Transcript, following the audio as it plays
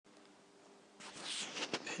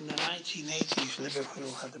In the 1980s,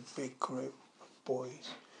 Liverpool had a big crew of boys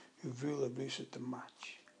who ruled the roost at the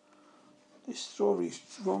match. This story is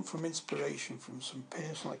drawn from inspiration from some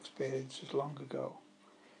personal experiences long ago.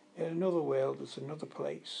 In another world, there's another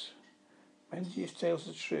place. Many of these tales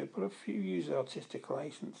are true, but a few use artistic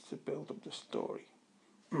license to build up the story.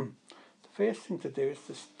 The first thing to do is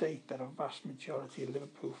to state that a vast majority of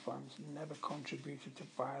Liverpool fans never contributed to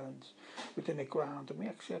violence within the ground, and we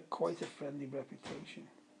actually had quite a friendly reputation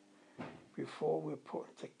before we were put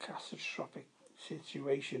into a catastrophic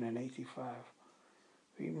situation in '85.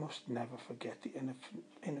 We must never forget the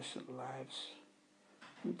innocent lives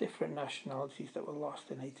from different nationalities that were lost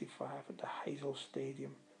in '85 at the Hazel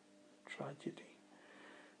Stadium tragedy.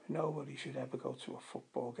 Nobody should ever go to a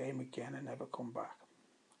football game again and never come back.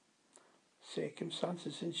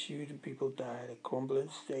 Circumstances ensued and people died. A crumbling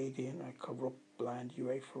stadium and a corrupt, blind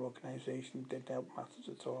UEFA organisation didn't help matters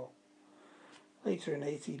at all. Later in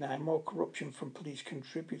 '89, more corruption from police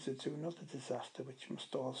contributed to another disaster which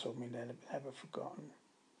must also be never forgotten.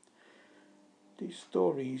 These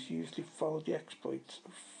stories usually follow the exploits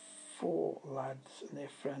of four lads and their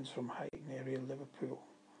friends from Huyton area Liverpool.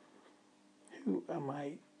 Who am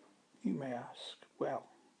I, you may ask? Well,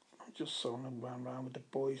 I'm just someone who ran around with the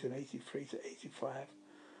boys in '83 to '85,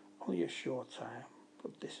 only a short time,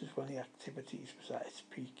 but this is when the activities was at its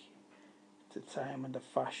peak. At the time when the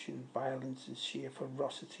fashion, violence and sheer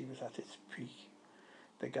ferocity was at its peak.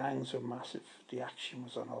 The gangs were massive, the action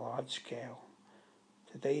was on a large scale.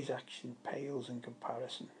 Today's action pales in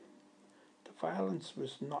comparison. The violence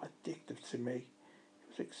was not addictive to me. It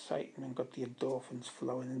was exciting and got the endorphins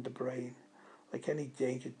flowing in the brain. Like any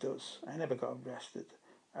danger does, I never got arrested.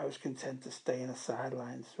 I was content to stay in the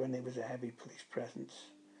sidelines when there was a heavy police presence.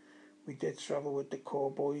 We did travel with the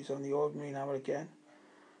core boys on the ordinary now and again.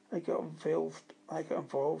 I got involved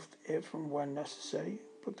if and when necessary,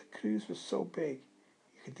 but the cruise was so big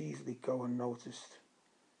you could easily go unnoticed.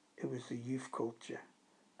 It was the youth culture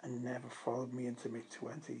and never followed me into my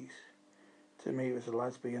 20s. To me, it was the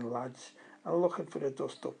lads being lads and looking for the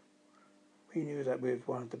dust up. We knew that we were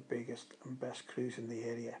one of the biggest and best crews in the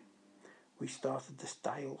area. We started the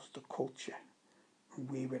styles, the culture, and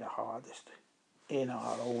we were the hardest in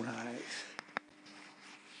our own eyes.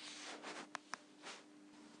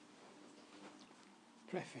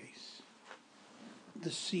 Preface.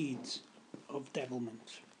 The seeds of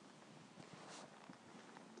devilment.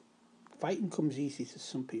 Fighting comes easy to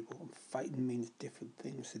some people, and fighting means different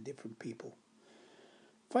things to different people.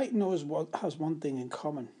 Fighting always has one thing in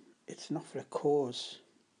common. It's not for a cause.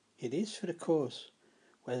 It is for a cause.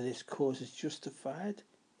 Whether this cause is justified,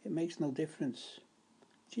 it makes no difference.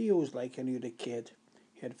 Gio was like any other kid.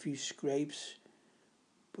 He had a few scrapes,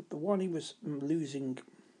 but the one he was losing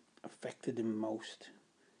affected him most.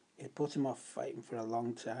 It put him off fighting for a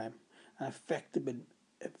long time and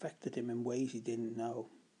affected him in ways he didn't know.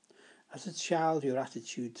 As a child, your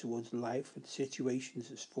attitude towards life and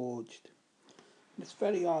situations is forged. And it's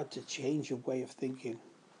very hard to change your way of thinking,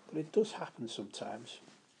 but it does happen sometimes.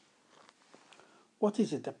 What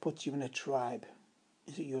is it that puts you in a tribe?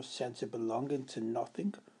 Is it your sense of belonging to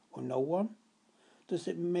nothing or no one? Does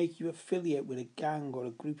it make you affiliate with a gang or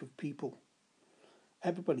a group of people?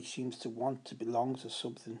 Everybody seems to want to belong to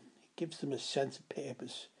something. It gives them a sense of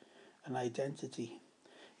purpose and identity.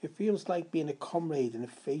 It feels like being a comrade in the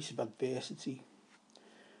face of adversity.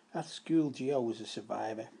 At school, Gio was a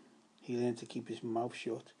survivor. He learned to keep his mouth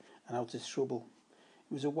shut and out of trouble.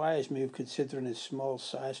 It was a wise move considering his small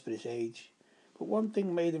size for his age. But one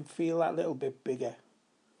thing made him feel that little bit bigger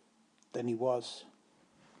than he was.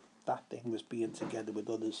 That thing was being together with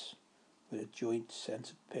others, with a joint sense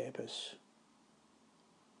of purpose.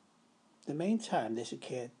 The main time this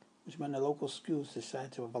occurred was when the local schools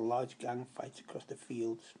decided to have a large gang fight across the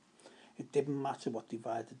fields. It didn't matter what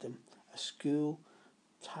divided them, a school,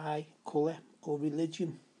 tie, colour or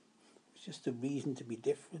religion. It was just a reason to be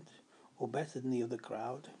different or better than the other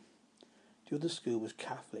crowd. The other school was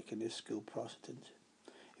Catholic and this school Protestant.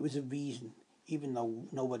 It was a reason, even though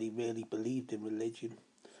nobody really believed in religion.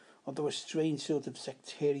 Although a strange sort of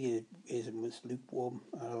sectarianism was lukewarm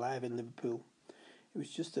and alive in Liverpool, it was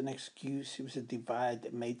just an excuse. It was a divide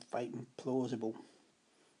that made fighting plausible.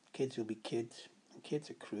 Kids will be kids, and kids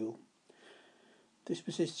are cruel. This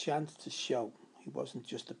was his chance to show he wasn't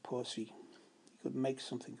just a pussy. He could make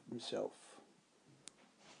something of himself.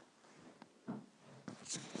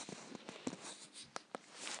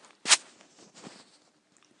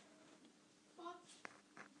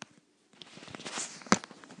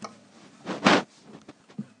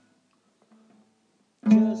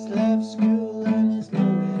 Just left school and there's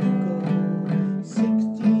nowhere to go.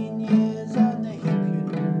 16 years on the hip, you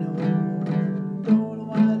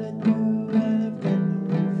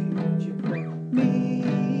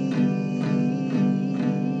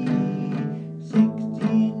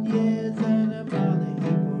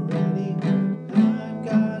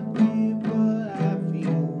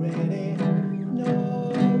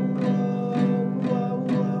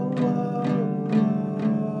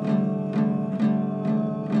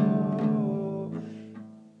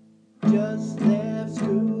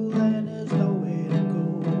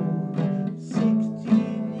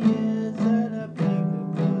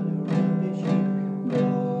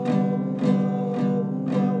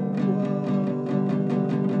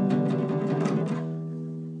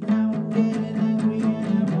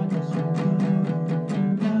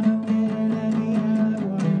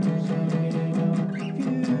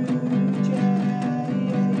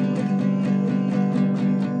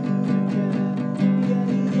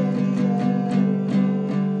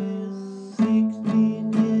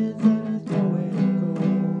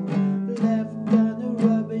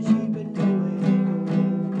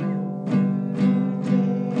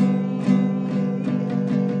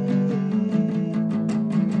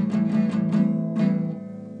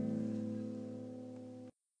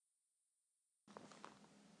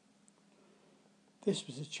This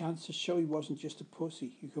was a chance to show he wasn't just a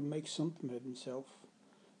pussy who could make something of himself.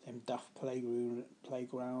 Them daft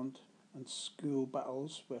playground and school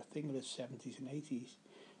battles were a thing of the 70s and 80s,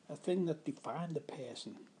 a thing that defined a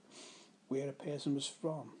person, where a person was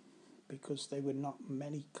from, because there were not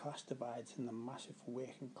many class divides in the massive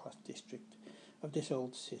working class district of this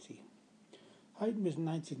old city. Hayden was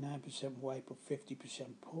 99% white but 50%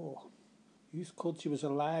 poor. Youth culture was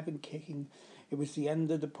alive and kicking. It was the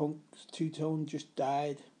end of the punk's two-tone just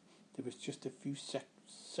died. There was just a few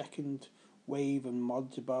second wave and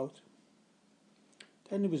mods about.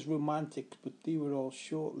 Then there was romantics, but they were all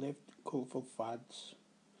short-lived, colourful fads.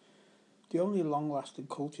 The only long-lasting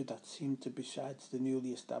culture that seemed to, besides the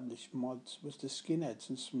newly established mods, was the skinheads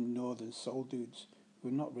and some northern soul dudes who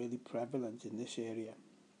were not really prevalent in this area.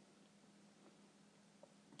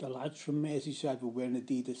 The lads from Merseyside were wearing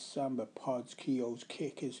Adidas, Samba, Pods, Keos,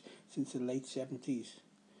 Kickers since the late 70s.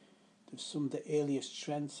 They were some of the earliest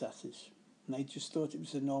trendsetters, and they just thought it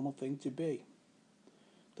was a normal thing to be.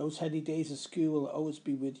 Those heady days of school will always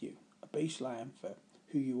be with you, a baseline for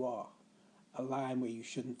who you are, a line where you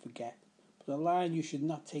shouldn't forget, but a line you should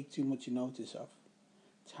not take too much notice of.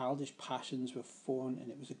 Childish passions were fun and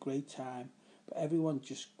it was a great time, but everyone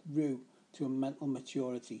just grew to a mental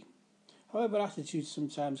maturity. However, attitudes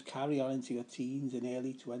sometimes carry on into your teens and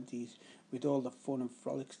early 20s with all the fun and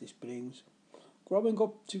frolics this brings. Growing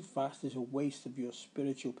up too fast is a waste of your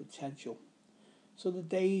spiritual potential. So the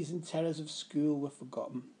days and terrors of school were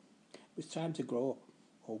forgotten. It was time to grow up,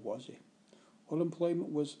 or was it?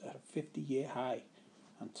 Unemployment was at a 50-year high,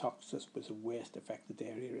 and Toxteth was the worst affected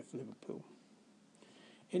area of Liverpool.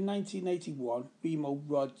 In 1981, Remo,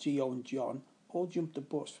 Rod, Gio and John all jumped the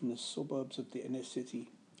bus from the suburbs of the inner city,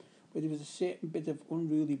 where there was a certain bit of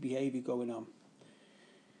unruly behaviour going on.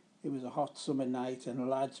 It was a hot summer night and the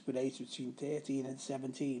lads were aged between 13 and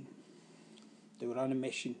 17. They were on a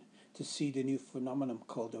mission to see the new phenomenon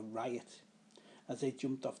called a riot. As they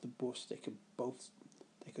jumped off the bus, they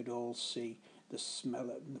could all see the smell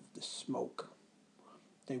of the smoke.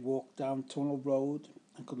 They walked down Tunnel Road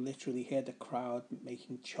and could literally hear the crowd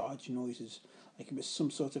making charge noises like it was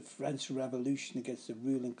some sort of French revolution against the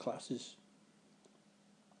ruling classes.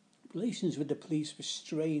 Relations with the police were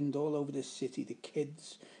strained all over the city. The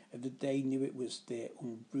kids of the day knew it was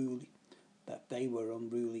that they were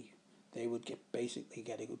unruly. They would basically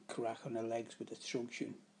get a good crack on their legs with a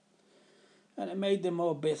truncheon. And it made them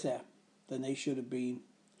more bitter than they should have been.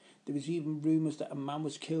 There was even rumours that a man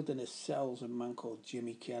was killed in his cells, a man called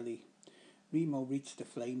Jimmy Kelly. Remo reached the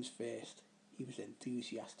flames first. He was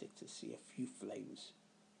enthusiastic to see a few flames,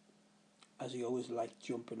 as he always liked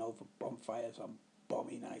jumping over bonfires on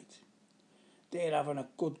Bommy night. They're having a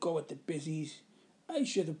good go at the busies. I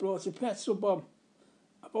should have brought a petrol bomb.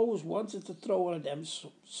 I've always wanted to throw one of them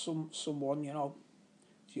someone, you know.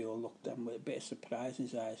 Joe looked at him with a bit of surprise in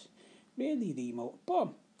his eyes. Really, Remo? A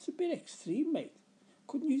bomb? It's a bit extreme, mate.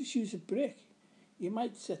 Couldn't you just use a brick? You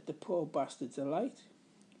might set the poor bastards alight.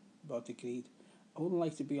 Rod agreed. I wouldn't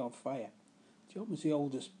like to be on fire. John was the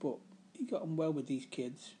oldest, but he got on well with these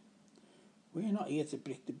kids. We're not here to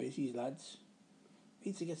brick the busies, lads.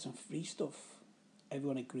 We need to get some free stuff.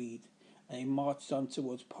 Everyone agreed, and they marched on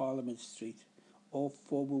towards Parliament Street. All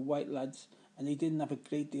four were white lads, and they didn't have a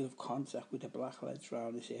great deal of contact with the black lads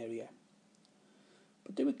round this area.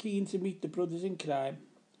 But they were keen to meet the brothers in crime.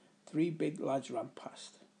 3 big lads ran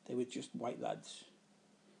past. They were just white lads.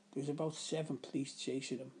 There was about 7 police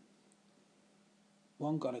chasing them.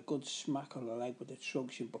 One got a good smack on the leg with a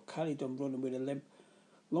truncheon, but carried on running with a limp.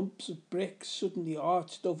 Lumps of bricks suddenly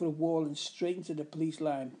arched over the wall and straight into the police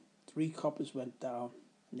line. 3 coppers went down,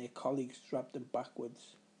 and their colleagues dragged them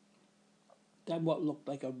backwards. Then what looked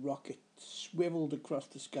like a rocket swivelled across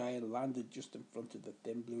the sky and landed just in front of the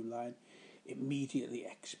thin blue line. It immediately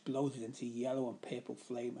exploded into yellow and purple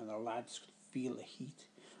flame, and the lads could feel the heat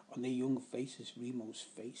on their young faces. Remo's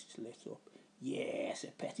face lit up. Yes, a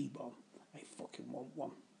petty bomb. I fucking want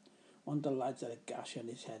one. One of the lads had a gash on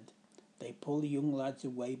his head. They pulled the young lads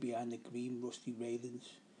away behind the green rusty railings,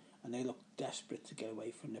 and they looked desperate to get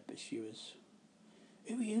away from the pursuers.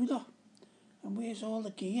 Who are you lot? And where's all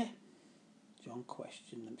the gear? John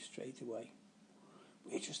questioned them straight away.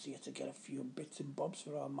 We're just here to get a few bits and bobs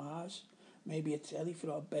for our Mars. Maybe a telly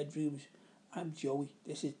for our bedrooms. I'm Joey.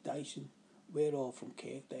 This is Dyson. We're all from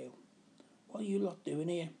Kirkdale. What are you lot doing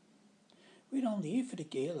here? We're only here for the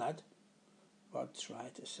gear, lad. Rod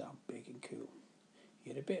tried to sound big and cool.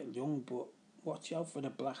 You're a bit young, but watch out for the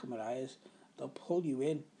Black Mariahs. They'll pull you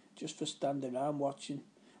in just for standing around watching.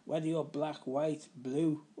 Whether you're black, white,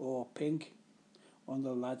 blue or pink. One of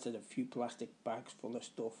the lads had a few plastic bags full of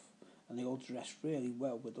stuff, and they all dress really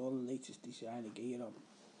well with all the latest designer gear on.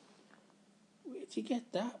 Where'd you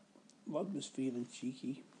get that? Rod was feeling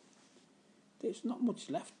cheeky. There's not much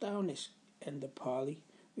left down this end of Parley.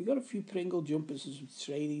 We got a few Pringle jumpers and some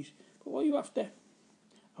tradies, but what are you after?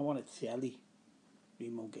 I want a telly.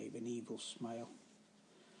 Remo gave an evil smile.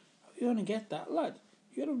 How are you going to get that, lad?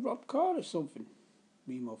 You got a rob car or something?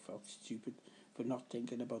 Remo felt stupid for not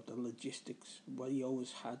thinking about the logistics. Well, he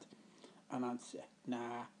always had an answer.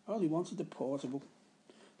 Nah, I only wanted a portable.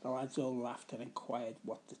 The lads all laughed and inquired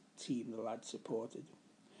what the team the lads supported.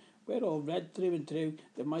 We're all red through and through,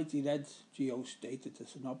 the mighty Reds, Gio stated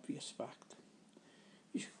as an obvious fact.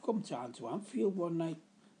 You should come down to Anfield one night.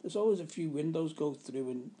 There's always a few windows go through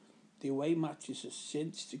and the away matches are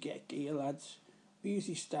cinched to get gear, lads. We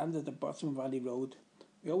usually stand at the bottom of Valley Road.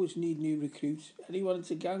 We always need new recruits. Anyone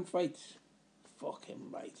into gang fights?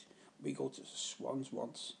 Fucking right. We go to the Swans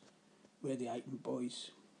once. We're the Iton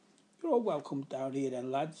boys. You're all welcome down here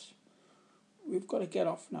then, lads. We've got to get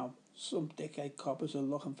off now. Some dickhead coppers are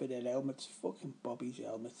looking for their helmets. Fucking Bobby's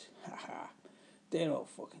helmet. Haha. They're all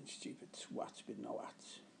fucking stupid swats with no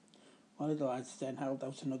hats. One of the lads then held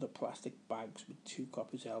out another plastic bags with 2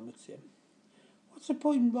 coppers' helmets in. What's the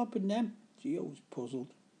point in robbing them? Gio was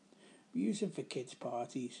puzzled. We use them for kids'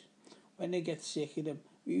 parties. When they get sick of them,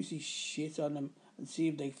 we usually shit on them and see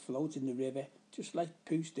if they float in the river, just like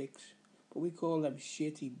poo sticks. But we call them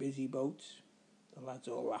shitty busy boats. The lads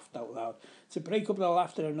all laughed out loud. To break up the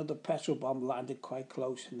laughter, another petrol bomb landed quite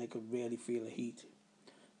close and they could really feel the heat.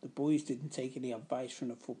 The boys didn't take any advice from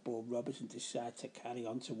the football robbers and decided to carry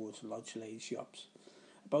on towards Lodge Lane shops.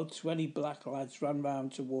 About 20 black lads ran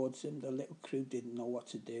round towards them. The little crew didn't know what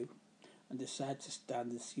to do and decided to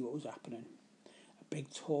stand and see what was happening. A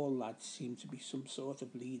big tall lad seemed to be some sort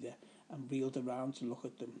of leader and wheeled around to look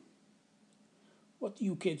at them. What do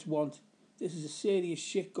you kids want? This is a serious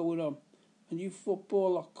shit going on. And you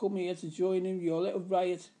football lot come here to join in your little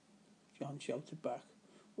riot. John shouted back.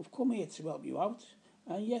 We've come here to help you out.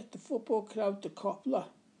 And yet the football crowd, the cop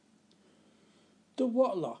lot. The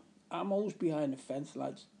what lot? I'm always behind the fence,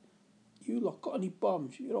 lads. You lot got any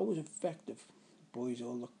bombs? You're always effective. The boys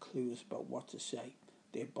all looked clueless about what to say.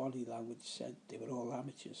 Their body language said they were all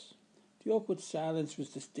amateurs. The awkward silence was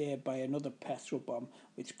disturbed by another petrol bomb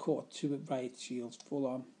which caught 2 riot shields full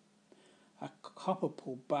on. A copper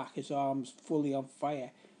pulled back, his arms fully on fire.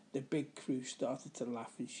 The big crew started to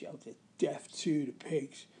laugh and shouted, "Death to the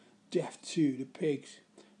pigs! Death to the pigs!"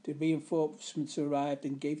 The reinforcements arrived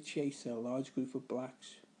and gave chase to a large group of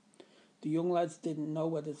blacks. The young lads didn't know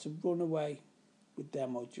whether to run away with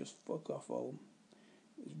them or just fuck off home.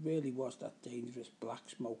 It really was that dangerous. Black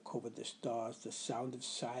smoke covered the stars. The sound of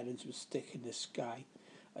sirens was thick in the sky.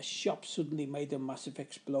 A shop suddenly made a massive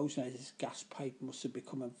explosion as its gas pipe must have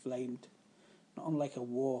become inflamed. Not unlike a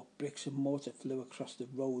war, bricks and mortar flew across the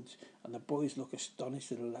roads, and the boys looked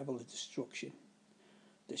astonished at the level of destruction.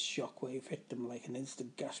 The shockwave hit them like an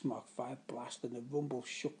instant gas Mark 5 blast, and the rumble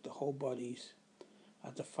shook the whole bodies.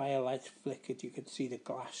 As the firelights flickered, you could see the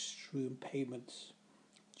glass-strewn pavements.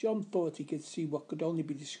 John thought he could see what could only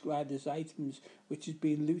be described as items which had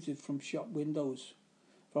been looted from shop windows.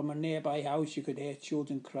 From a nearby house you could hear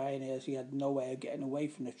children crying as he had no way of getting away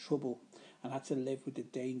from the trouble and had to live with the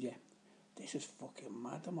danger. This is fucking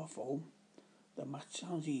mad, I'm off home. The match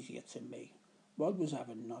sounds easier to me. Rod was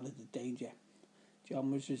having none of the danger. John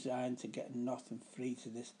was resigned to getting nothing free to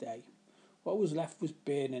this day. What was left was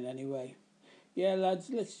burning anyway. Yeah, lads,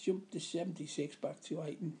 let's jump the 76 back to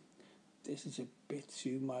Iton. This is a bit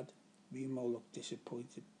too mad. Remo looked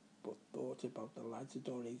disappointed, but thought about the lads had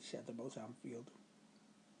already said about Anfield.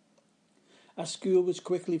 As school was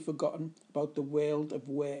quickly forgotten, about the world of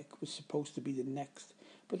work was supposed to be the next.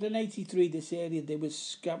 But in '83, this area there was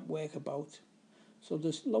scant work about. So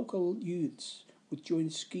the local youths would join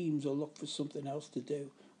schemes or look for something else to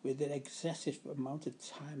do with an excessive amount of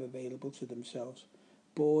time available to themselves.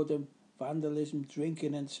 Boredom, vandalism,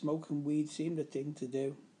 drinking and smoking weed seemed the thing to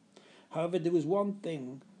do. However, there was one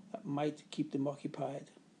thing that might keep them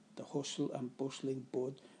occupied. The hustle and bustling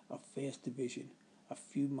bud of First Division, a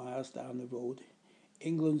few miles down the road.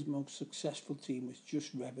 England's most successful team was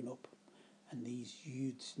just revving up, and these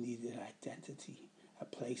youths needed an identity, a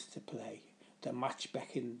place to play. The match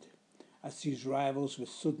beckoned, as these rivals were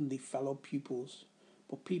suddenly fellow pupils,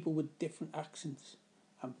 but people with different accents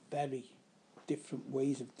and very different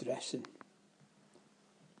ways of dressing.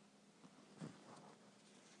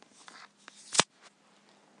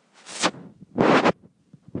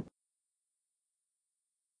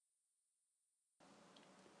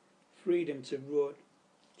 Freedom to Run,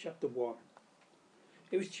 Chapter 1.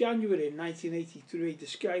 It was January in 1983. The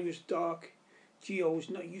sky was dark. Gio was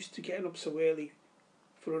not used to getting up so early.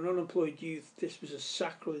 For an unemployed youth, this was a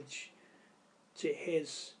sacrilege to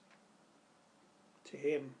him.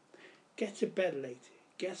 Get to bed late,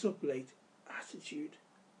 get up late, attitude.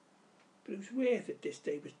 But it was worth it. This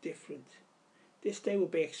day was different. This day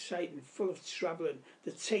would be exciting, full of travelling.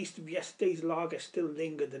 The taste of yesterday's lager still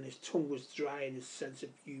lingered and his tongue was dry in his sense of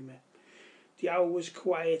humour. The hour was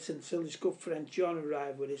quiet until his good friend John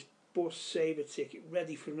arrived with his bus saver ticket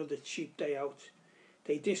ready for another cheap day out.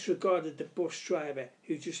 They disregarded the bus driver,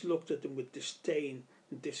 who just looked at them with disdain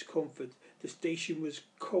and discomfort. The station was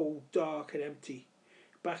cold, dark and empty.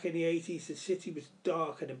 Back in the 80s, the city was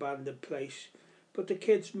dark and abandoned place, but the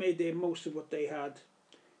kids made their most of what they had.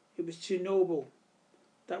 It was Chernobyl.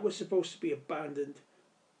 That was supposed to be abandoned,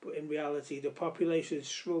 but in reality the population had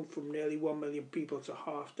shrunk from nearly 1 million people to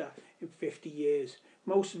half that in 50 years.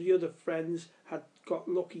 Most of the other friends had got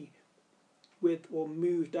lucky with or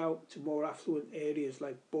moved out to more affluent areas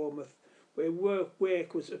like Bournemouth, where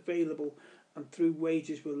work was available and through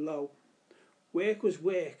wages were low. Work was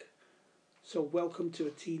work, so welcome to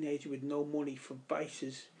a teenager with no money for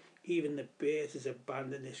vices. Even the birds had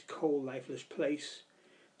abandoned this cold, lifeless place.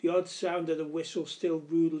 The odd sound of the whistle still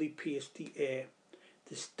rudely pierced the air.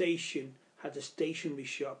 The station had a stationery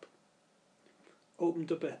shop.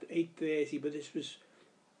 Opened up at 8:30, but this was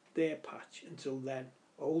their patch until then.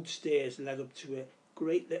 Old stairs led up to a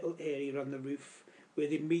great little area on the roof where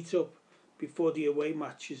they'd meet up before the away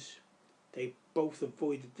matches. They both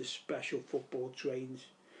avoided the special football trains,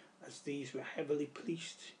 as these were heavily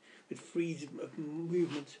policed, with freedom of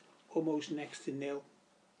movement almost next to nil.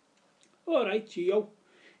 "All right, Gio,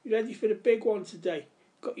 you ready for the big one today?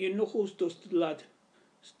 Got your knuckles dusted, lad?"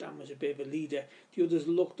 Stan was a bit of a leader. The others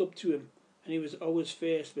looked up to him, and he was always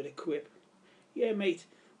first with a quip. "Yeah, mate,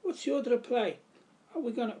 what's the order of play? Are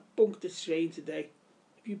we going to bunk the train today?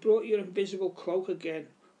 Have you brought your invisible cloak again?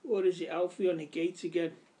 Or is it Alfie on the gates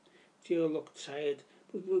again?" Gio looked tired,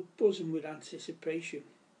 but was buzzing with anticipation.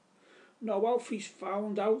 "No, Alfie's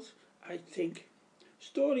found out, I think.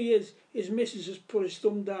 Story is, his missus has put his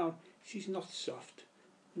thumb down. She's not soft.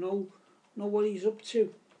 Know what he's up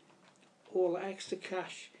to. All that extra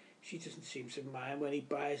cash. She doesn't seem to mind when he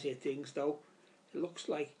buys her things, though. It looks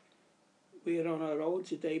like we're on our own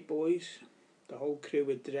today, boys." The whole crew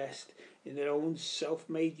were dressed in their own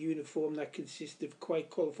self-made uniform that consisted of quite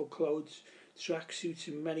colourful clothes, tracksuits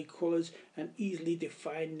in many colours and easily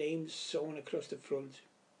defined names sewn across the front.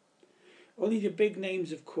 Only the big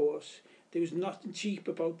names, of course. There was nothing cheap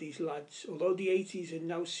about these lads. Although the 80s are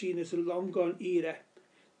now seen as a long-gone era,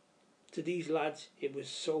 to these lads it was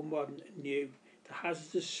so modern and new. The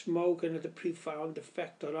hazardous smoke had a profound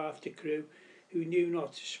effect on half the crew, who knew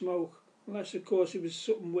not to smoke, unless of course it was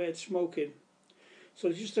something worth smoking.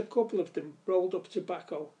 So just a couple of them rolled up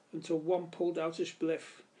tobacco until one pulled out a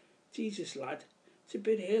spliff. "Jesus, lad, it's a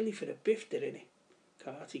bit early for a bifter, innit?"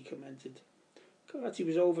 Carty commented. Carty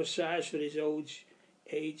was oversized for his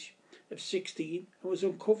age of 16 and was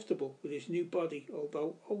uncomfortable with his new body,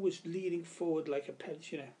 although always leaning forward like a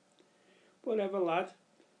pensioner. "Whatever, lad.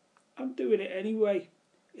 I'm doing it anyway.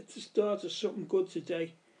 It's the start of something good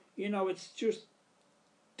today. You know, it's just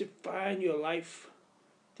define your life."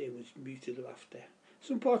 There was muted laughter.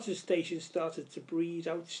 Some parts of the station started to breathe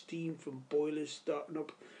out steam from boilers starting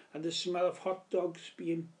up, and the smell of hot dogs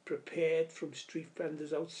being prepared from street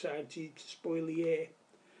vendors outside to spoil the air.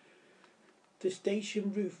 The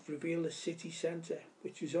station roof revealed the city centre,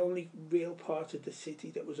 which was only real part of the city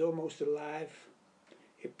that was almost alive.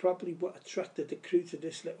 It probably what attracted the crew to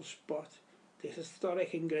this little spot. The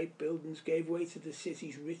historic and great buildings gave way to the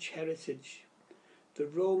city's rich heritage. The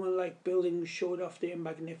Roman-like buildings showed off their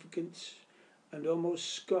magnificence and almost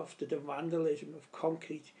scoffed at the vandalism of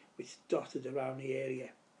concrete which dotted around the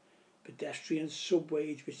area. Pedestrian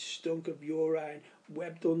subways which stunk of urine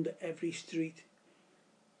webbed under every street.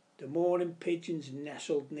 The morning pigeons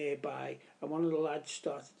nestled nearby, and one of the lads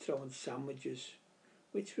started throwing sandwiches,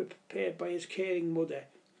 which were prepared by his caring mother,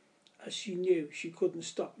 as she knew she couldn't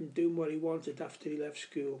stop him doing what he wanted after he left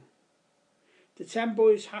school. The 10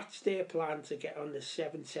 boys hatched their plan to get on the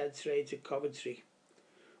 7:10 train to Coventry.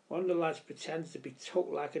 One of the lads pretended to be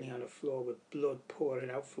total agony on the floor with blood pouring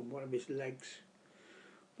out from one of his legs.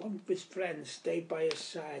 One of his friends stayed by his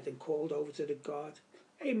side and called over to the guard.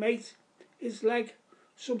 "Hey mate, his leg.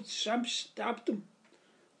 Some tramp stabbed him.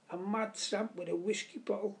 A mad tramp with a whiskey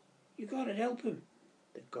bottle. You gotta help him."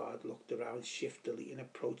 The guard looked around shiftily and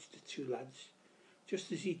approached the 2 lads.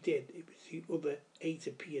 Just as he did, it was the other 8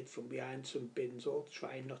 appeared from behind some bins, all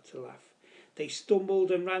trying not to laugh. They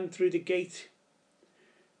stumbled and ran through the gate.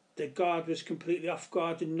 The guard was completely off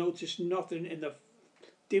guard and noticed nothing in the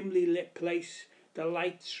dimly lit place. The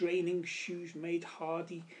lights raining shoes made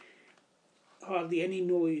hardly any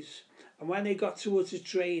noise, and when they got towards the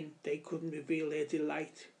train, they couldn't reveal their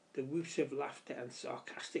delight. The whoops of laughter and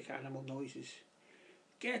sarcastic animal noises.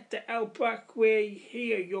 "Get the hell back way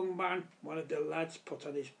here, young man," one of the lads put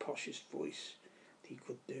on his poshest voice he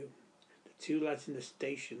could do. The two lads in the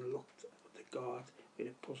station looked at the guard with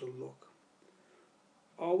a puzzled look.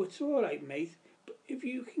 "Oh, it's all right, mate, but if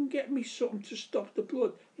you can get me something to stop the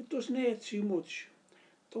blood, it doesn't hurt too much.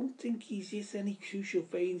 Don't think he's hit any crucial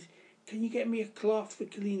veins. Can you get me a cloth to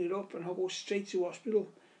clean it up and I'll go straight to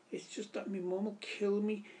hospital? It's just that my mum will kill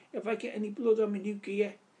me if I get any blood on my new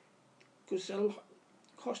gear. Because it'll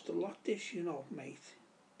cost a lot this, you know, mate."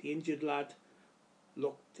 The injured lad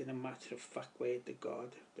looked in a matter-of-fact way at the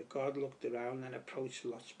guard. The guard looked around and approached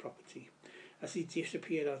Lot's property. As he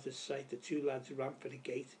disappeared out of sight, the two lads ran for the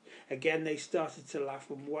gate. Again they started to laugh,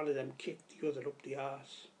 and one of them kicked the other up the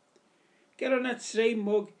arse. "Get on that train,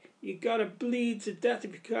 mug. You gotta bleed to death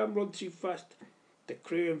if you can't run too fast." The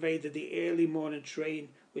crew invaded the early morning train,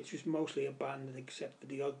 which was mostly abandoned except for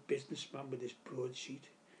the odd businessman with his broadsheet.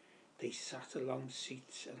 They sat along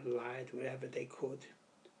seats and lied wherever they could,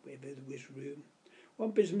 wherever there was room.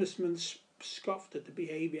 One businessman scoffed at the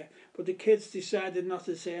behaviour, but the kids decided not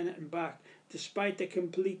to say anything back. Despite the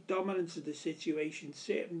complete dominance of the situation,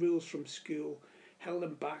 certain rules from school held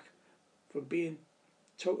them back from being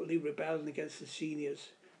totally rebelling against the seniors.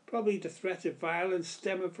 Probably the threat of violence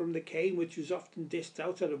stemming from the cane, which was often dished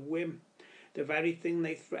out at a whim. The very thing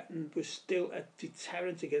they threatened was still a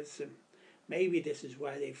deterrent against them. Maybe this is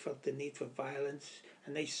why they felt the need for violence,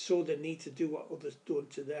 and they saw the need to do what others done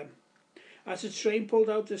to them. As the train pulled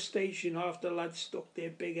out the station, half the lads stuck their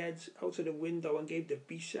big heads out of the window and gave the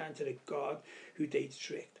peace sign to the guard who they'd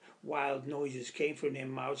tricked. Wild noises came from their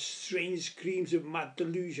mouths, strange screams of mad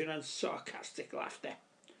delusion and sarcastic laughter.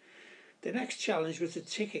 The next challenge was the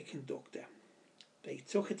ticket conductor. They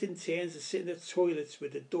took it in turns to sit in the toilets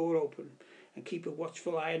with the door open and keep a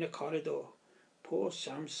watchful eye on the corridor. Poor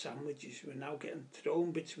Sam's sandwiches were now getting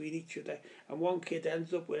thrown between each other, and one kid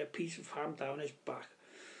ended up with a piece of ham down his back.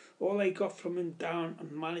 All they got from him down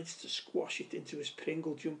and managed to squash it into his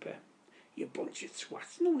Pringle jumper. "You bunch of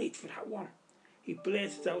twats, no need for that one," he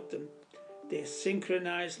blurted out, and their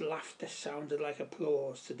synchronised laughter sounded like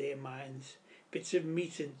applause to their minds. Bits of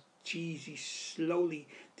meat and cheese slowly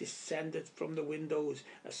descended from the windows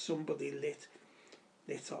as somebody lit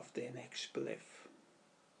off their next spliff.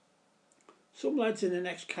 Some lads in the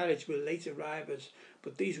next carriage were late arrivals,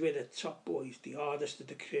 but these were the top boys, the hardest of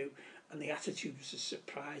the crew, and the attitude was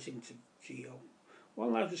surprising to Gio.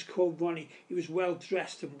 One lad was called Ronnie. He was well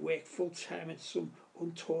dressed and worked full time in some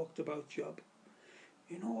untalked about job.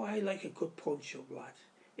 "You know, I like a good punch up, lad.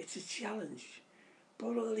 It's a challenge.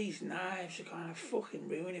 But all these knives are gonna fucking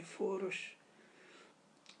ruin it for us.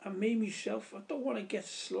 And me myself, I don't want to get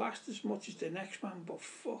slashed as much as the next man, but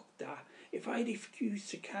fuck that. If I refuse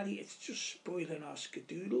to carry it, it's just spoiling our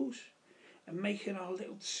skadoodles and making our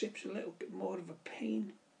little trips a little bit more of a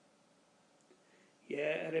pain."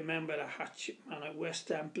 "Yeah, I remember a hatchet man at West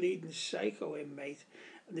Ham bleeding psycho in, mate,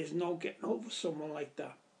 and there's no getting over someone like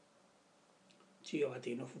that." Gio had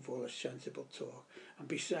enough of all the sensible talk, and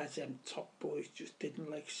besides, them top boys just didn't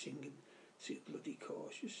like singing too bloody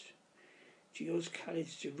cautious. Gio's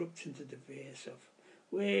carriage erupted into the verse of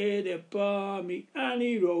 "Where the balmy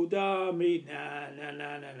Annie rode on me, na na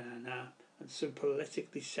na na na na," and some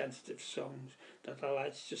politically sensitive songs that the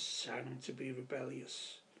lads just sang to be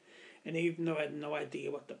rebellious. And even though I had no idea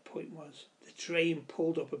what the point was, the train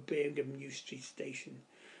pulled up at Birmingham New Street Station,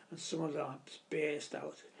 and some of the lads burst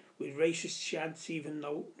out with racist chants even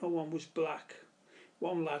though no one was black.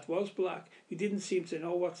 One lad was black. He didn't seem to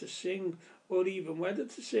know what to sing or even whether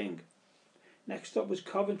to sing. Next up was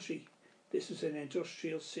Coventry. This was an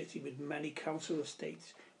industrial city with many council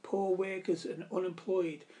estates, poor workers and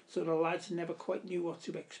unemployed, so the lads never quite knew what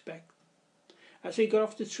to expect. As they got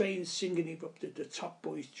off the train, singing erupted. The top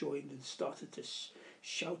boys joined and started to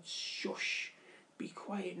shout, "Shush, be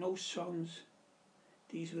quiet, no songs."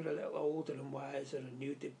 These were a little older and wiser and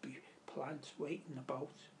knew there'd be plans waiting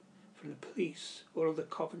about from the police or other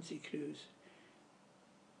Coventry crews.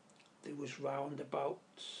 There was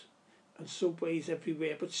roundabouts and subways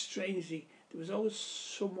everywhere, but strangely, there was always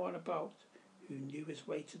someone about who knew his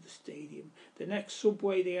way to the stadium. The next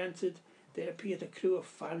subway they entered, there appeared a crew of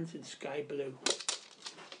fans in sky blue.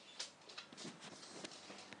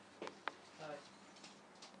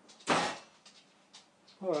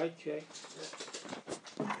 All right, Jay.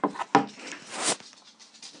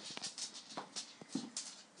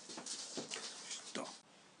 Stop.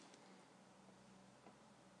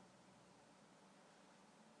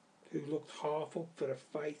 who looked half up for a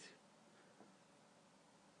fight.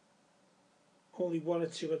 Only one or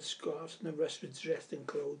two had scarves and the rest were dressed in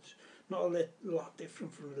clothes, not a lot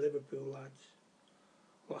different from the Liverpool lads.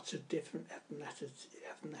 Lots of different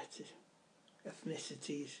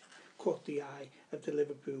ethnicities caught the eye of the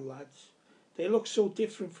Liverpool lads. They looked so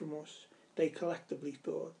different from us, they collectively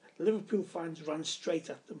thought. The Liverpool fans ran straight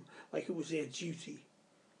at them like it was their duty,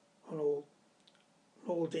 and all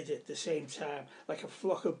did it at the same time, like a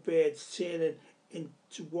flock of birds turning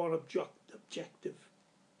into one objective.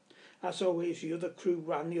 As always, the other crew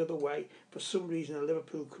ran the other way. For some reason, the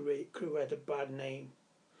Liverpool crew had a bad name,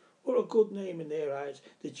 or a good name in their eyes.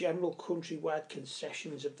 The general countrywide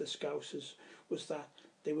concessions of the Scousers was that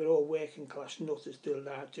they were all working class nutters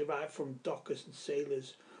derived from dockers and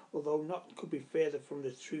sailors, although nothing could be further from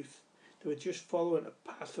the truth. They were just following a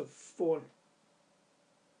path of fun.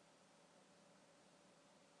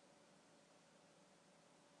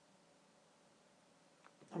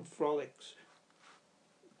 And frolics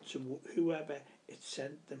to whoever it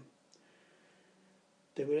sent them.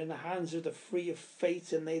 They were in the hands of the free of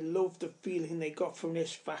fate, and they loved the feeling they got from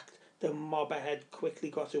this fact. The mob ahead quickly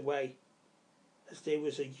got away, as there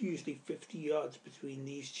was usually 50 yards between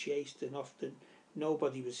these chased, and often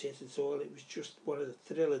nobody was hit at all. It was just one of the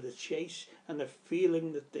thrill of the chase and the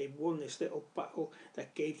feeling that they won this little battle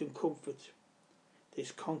that gave them comfort.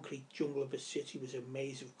 This concrete jungle of a city was a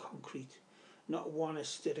maze of concrete. Not one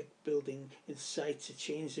aesthetic building in sight to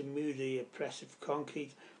change the mood of the oppressive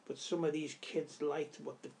concrete, but some of these kids liked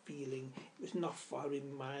what the feeling. It was not far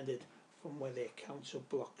reminded from where their council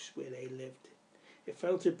blocks where they lived. It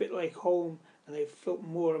felt a bit like home, and they felt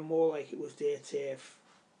more and more like it was their turf.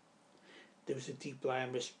 There was a deep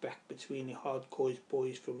lying respect between the hardcore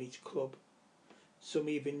boys from each club. Some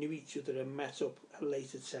even knew each other and met up at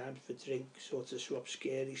later times for drinks or to swap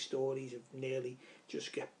scary stories of nearly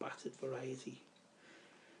just get battered variety.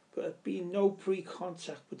 But there had been no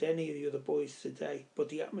pre-contact with any of the other boys today, but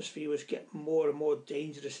the atmosphere was getting more and more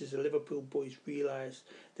dangerous as the Liverpool boys realised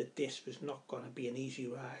that this was not going to be an easy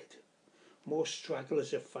ride. More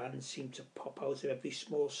stragglers of fans seemed to pop out of every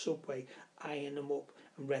small subway, eyeing them up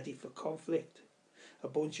and ready for conflict. A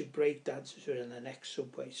bunch of break dancers were in the next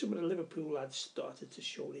subway. Some of the Liverpool lads started to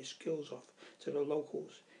show their skills off to the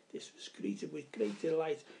locals. This was greeted with great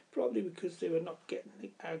delight, probably because they were not getting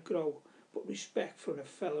aggro, but respect from the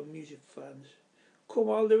fellow music fans. "Come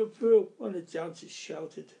on, Liverpool," one of the dancers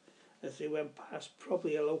shouted as they went past,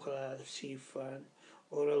 probably a local LFC fan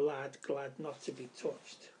or a lad glad not to be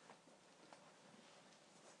touched.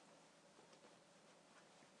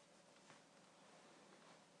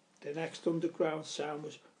 The next underground sound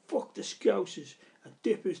was "Fuck the Scousers" and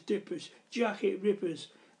 "Dippers, jacket rippers."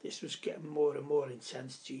 This was getting more and more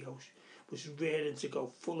intense. Gio was raring to go,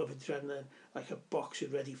 full of adrenaline, like a boxer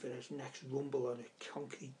ready for his next rumble on a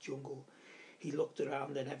concrete jungle. He looked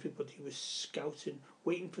around and everybody was scouting,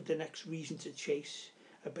 waiting for the next reason to chase.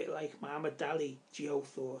 A bit like Muhammad Ali, Gio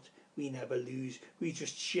thought. We never lose, we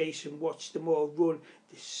just chase and watch them all run.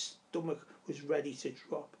 His stomach was ready to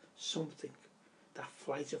drop. Something. That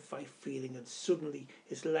flight or fight feeling, and suddenly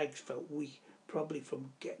his legs felt weak, probably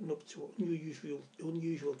from getting up to an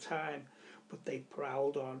unusual time, but they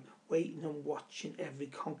prowled on, waiting and watching. Every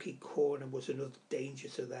concrete corner was another danger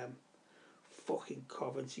to them. Fucking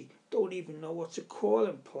Coventry, don't even know what to call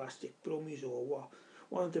them, plastic brummies or what.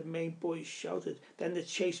 One of the main boys shouted. Then the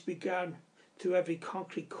chase began. Through every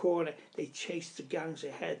concrete corner they chased the gangs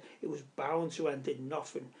ahead. It was bound to end in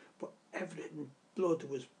nothing, but everything blood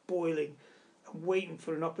was boiling and waiting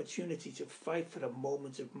for an opportunity to fight for a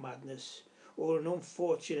moment of madness or an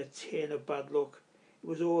unfortunate turn of bad luck. It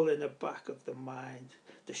was all in the back of the mind.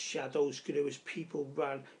 The shadows grew as people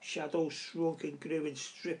ran. Shadows shrunk and grew in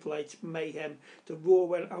strip lights mayhem. The roar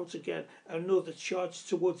went out again. Another charge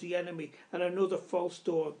towards the enemy and another false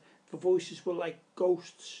dawn. The voices were like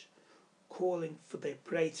ghosts calling for their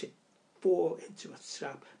prey to fall into a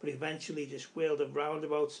trap. But eventually this world of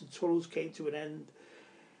roundabouts and tunnels came to an end,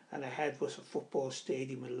 and ahead was a football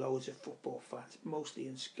stadium with loads of football fans, mostly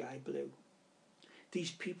in sky blue.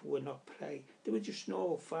 These people were not prey, they were just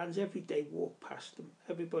normal fans. Every day walked past them,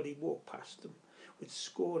 everybody walked past them with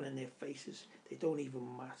scorn in their faces. They don't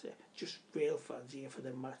even matter, just real fans here for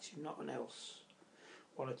the match, nothing else.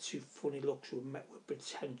 One or two funny looks were met with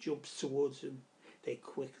pretend jumps towards them. They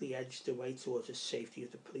quickly edged away towards the safety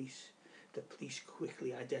of the police. The police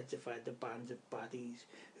quickly identified the band of baddies,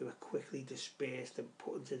 who were quickly dispersed and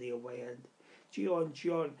put into the away end. Gio and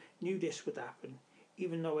John knew this would happen.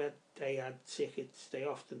 Even though they had tickets, they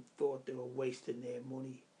often thought they were wasting their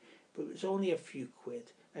money. But it was only a few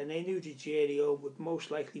quid. and they knew the journey home would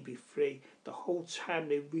most likely be free. The whole time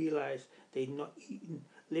they realised they'd not eaten,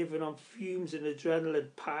 living on fumes and adrenaline,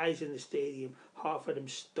 pies in the stadium, half of them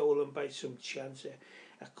stolen by some chancer,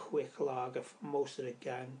 a quick lager for most of the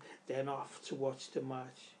gang, then off to watch the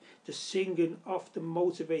match. The singing often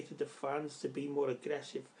motivated the fans to be more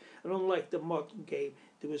aggressive, and unlike the modern game,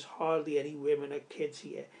 there was hardly any women or kids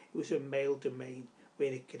here. It was a male domain,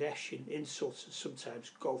 where aggression, insults and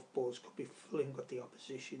sometimes golf balls could be flung at the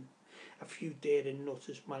opposition. A few daring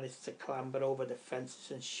nutters managed to clamber over the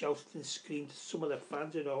fences and shouted and screamed at some of the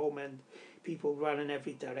fans at the home end. People ran in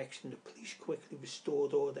every direction. The police quickly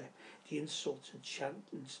restored order. The insults and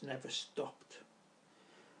chantings never stopped.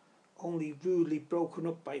 Only rudely broken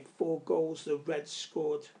up by 4 goals, the Reds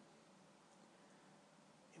scored.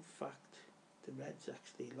 In fact, the Reds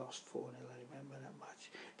actually lost 4-0, I remember that match.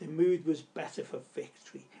 The mood was better for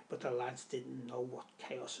victory, but the lads didn't know what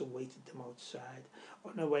chaos awaited them outside.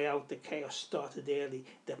 On the way out, the chaos started early.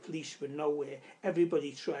 The police were nowhere.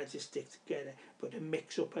 Everybody tried to stick together, but the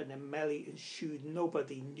mix-up and the melee ensued.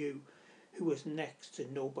 Nobody knew who was next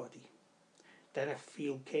to nobody. Then a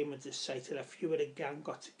field came into sight and a few of the gang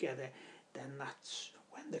got together. Then that's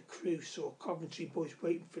when the crew saw Coventry boys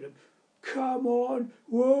waiting for them. "Come on,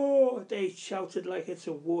 whoa!" they shouted like it's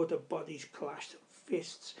a war. The bodies clashed,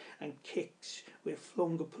 fists and kicks were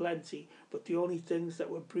flung aplenty, but the only things that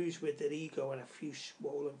were bruised were their ego and a few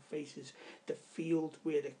swollen faces. The field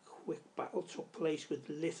where the quick battle took place was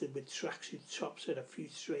littered with tracksuit tops and a few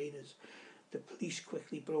trainers. The police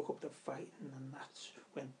quickly broke up the fighting, and that's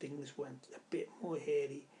when things went a bit more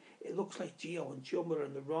hairy. It looks like Gio and John were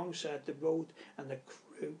on the wrong side of the road, and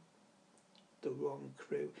the wrong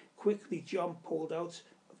crew. Quickly, John pulled out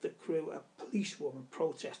of the crew. A policewoman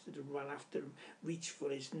protested and ran after him, reached for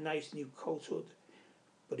his nice new coat hood,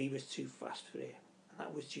 but he was too fast for her. And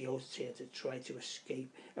that was Gio's turn to try to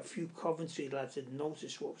escape. A few Coventry lads had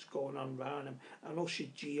noticed what was going on round him and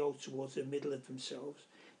ushered Gio towards the middle of themselves.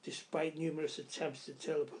 Despite numerous attempts to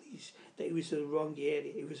tell the police that he was in the wrong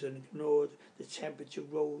area, he was ignored. The temperature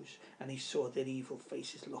rose, and he saw their evil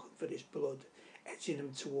faces looking for his blood, edging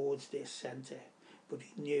him towards their centre. But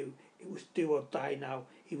he knew it was do or die now.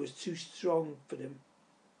 He was too strong for them,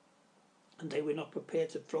 and they were not prepared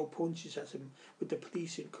to throw punches at him with the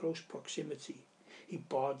police in close proximity. He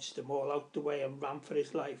barged them all out the way and ran for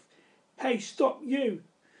his life. "Hey, stop you!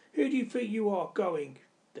 Who do you think you are going?"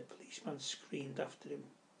 the policeman screamed after him.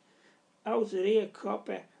 "Out of here,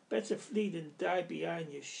 copper. Better flee than die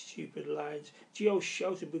behind your stupid lines." Gio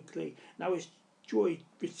shouted with glee. Now his joy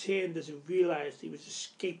returned as he realised he was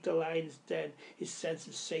escaped the lion's den. His sense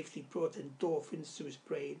of safety brought endorphins to his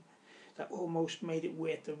brain that almost made it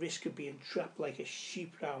worth the risk of being trapped like a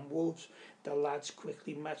sheep round wolves. The lads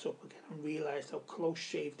quickly met up again and realised how close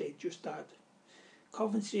shave they'd just had.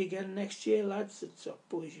 "Coventry again next year, lads," the top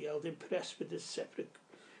boys yelled, impressed with the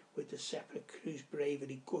separate crew's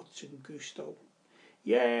bravery, guts and gusto.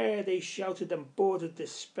 "Yeah," they shouted, and boarded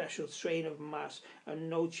this special train of mass, and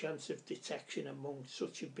no chance of detection among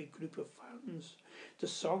such a big group of fans. The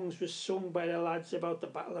songs were sung by the lads about the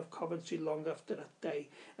Battle of Coventry long after that day,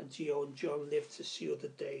 and Gio and John lived to see other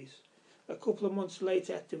days. A couple of months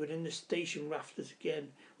later, they were in the station rafters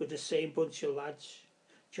again with the same bunch of lads.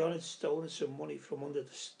 John had stolen some money from under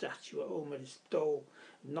the statue at home at his dole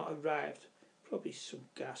and not arrived. Probably some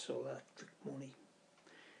gas or electric money.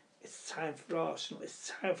 "It's time for Arsenal, it's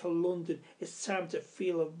time for London, it's time to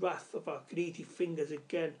feel the wrath of our greedy fingers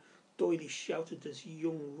again," Doyley shouted as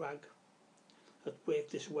young Rag had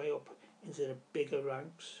worked his way up into the bigger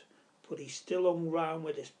ranks. But he still hung round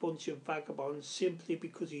with this bunch of vagabonds simply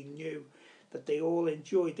because he knew that they all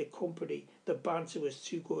enjoyed the company. The banter was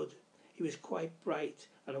too good. He was quite bright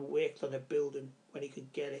and had worked on a building when he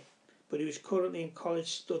could get it, but he was currently in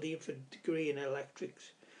college studying for a degree in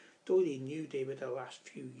electrics. Doyley knew they were the last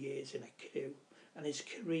few years in a crew, and his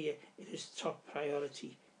career is his top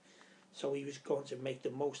priority, so he was going to make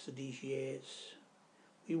the most of these years.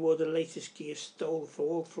 We wore the latest gear stole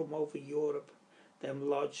all from over Europe. Them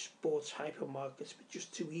large sports hypermarkets were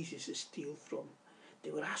just too easy to steal from.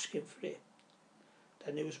 They were asking for it.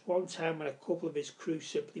 Then there was one time when a couple of his crew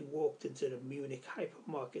simply walked into the Munich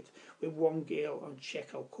hypermarket with one girl on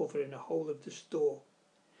checkout covering the whole of the store.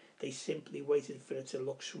 They simply waited for her to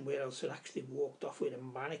look somewhere else and actually walked off with a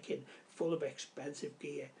mannequin full of expensive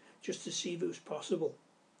gear just to see if it was possible.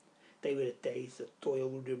 They were the days that Doyle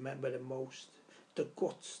would remember the most. The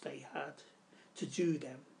guts they had to do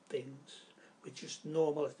them things were just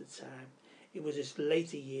normal at the time. It was his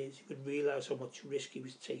later years he would realise how much risk he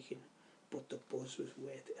was taking, but the buzz was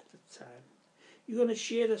worth it at the time. "You going to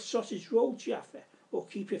share the sausage roll, Jaffa, or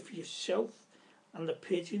keep it for yourself?" And the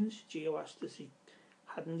pigeons? Geo asked as he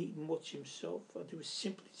hadn't eaten much himself, and there was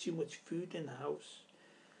simply too much food in the house.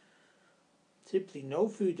 Simply no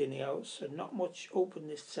food in the house, and not much open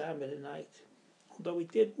this time of the night. Although he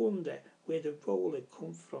did wonder where the roll had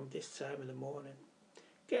come from this time of the morning.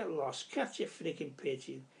 Get lost, catch your friggin'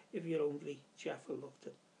 pigeon if you're hungry. Jaffa looked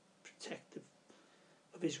at protective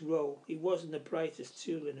of his roll. He wasn't the brightest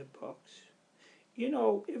tool in the box. You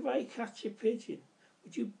know, if I catch a pigeon,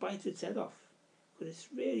 would you bite its head off? Because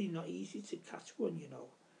it's really not easy to catch one, you know.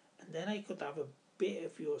 And then I could have a bit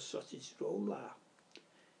of your sausage roll there.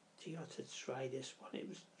 Geo had to try this one. It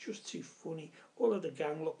was just too funny. All of the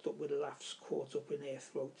gang looked up with laughs caught up in their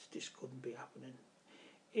throats. This couldn't be happening.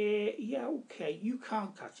 Yeah, okay, you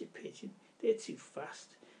can't catch a pigeon. They're too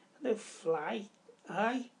fast. And they'll fly.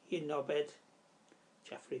 Aye, you knobhead.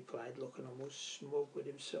 Jaff replied, looking almost smug with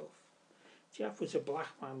himself. Jaff was a black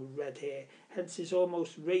man with red hair, hence his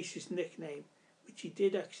almost racist nickname, which he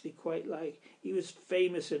did actually quite like. He was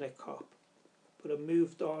famous in a cop, but had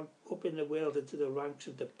moved on up in the world into the ranks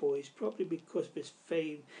of the boys, probably because of his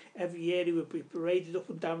fame. Every year he would be paraded up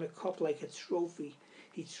and down the cop like a trophy.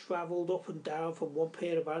 He travelled up and down from one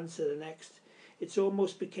pair of hands to the next. It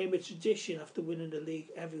almost became a tradition after winning the league.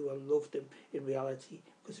 Everyone loved him in reality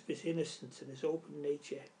because of his innocence and his open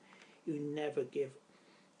nature. He would never give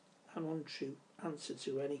an untrue answer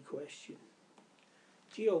to any question.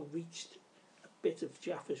 Geo reached a bit of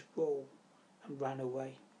Jaffa's roll and ran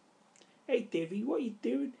away. Hey Divvy, what are you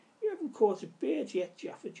doing? You haven't caught a bird yet.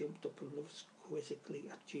 Jaffa jumped up and looked quizzically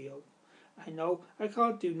at Geo. I know, I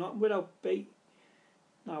can't do nothing without bait.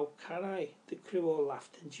 Now can I? The crew all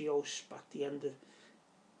laughed and Geo spat the end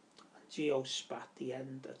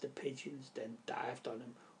at the pigeons, then dived on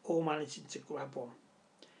him, all managing to grab one.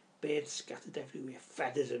 Birds scattered everywhere,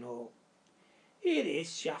 feathers and all. Here it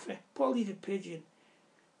is, Jaffa, Polly the pigeon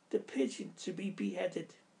to be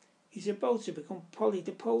beheaded. He's about to become Polly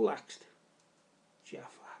the poleaxed.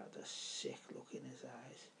 Jaffa had a sick look in his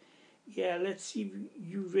eyes. Yeah, let's see if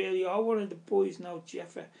you really are one of the boys now,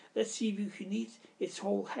 Jaffa. Let's see if you can eat its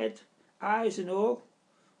whole head, eyes and all.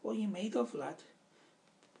 What are you made of, lad?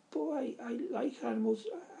 Boy, I like animals.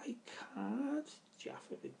 I can't,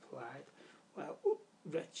 Jaffa replied. Well,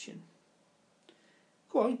 retching.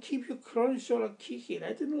 Go on, keep your crunch or I'll kick your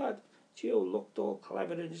head in, lad. Geo looked all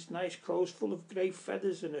clever in his nice clothes full of grey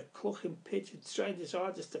feathers and a clucking pigeon tried his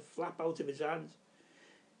hardest to flap out of his hands.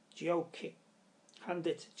 Geo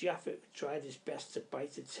handed to Jaffa, who tried his best to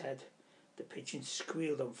bite its head. The pigeon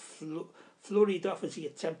squealed and flurried off as he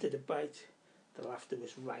attempted to bite. The laughter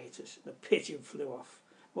was riotous and the pigeon flew off.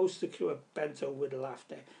 Most of the crew were bent over with the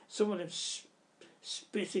laughter, some of them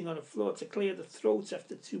spitting on the floor to clear their throats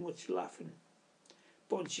after too much laughing.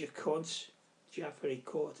 Bunch of cunts, Jaffa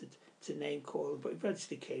retorted to name calling, but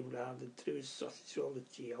eventually came round and threw his sausage roll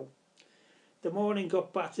at Geo. The morning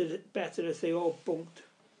got better as they all bunked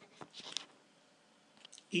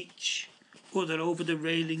each other over the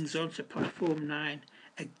railings onto platform 9.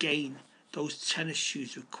 Again, those tennis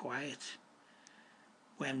shoes were quiet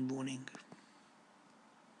when running.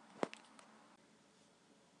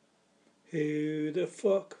 Who the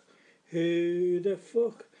fuck? Who the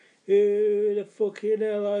fuck? Who the fucking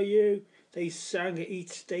hell are you? They sang at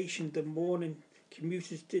each station the morning.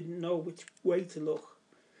 Commuters didn't know which way to look.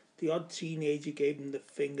 The odd teenager gave them the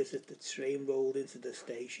fingers as the train rolled into the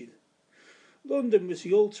station. London was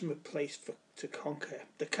the ultimate place to conquer.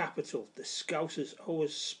 The capital. The Scousers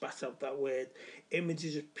always spat out that word.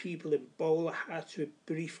 Images of people in bowler hats with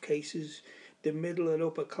briefcases, the middle and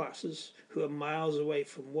upper classes, who are miles away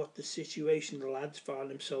from what the situation the lads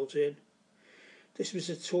found themselves in. This was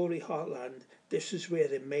a Tory heartland. This was where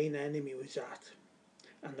the main enemy was at,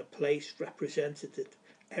 and the place represented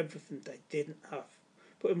everything they didn't have.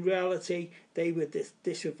 But in reality, they were the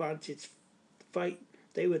disadvantaged fighting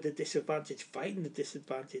the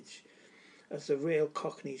disadvantage. As the real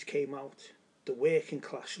cockneys came out, the working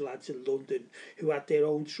class lads in London who had their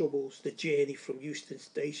own troubles. The journey from Euston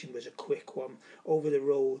Station was a quick one over the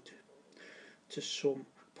road to some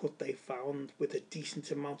put they found with a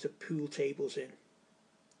decent amount of pool tables in.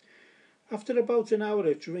 After about an hour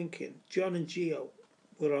of drinking, John and Geo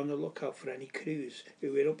were on the lookout for any crews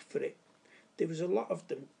who were up for it. There was a lot of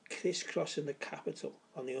them crisscrossing the capital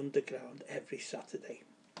on the underground every Saturday.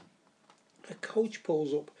 A coach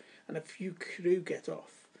pulls up and a few crew get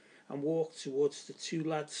off and walk towards the two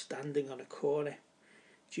lads standing on a corner.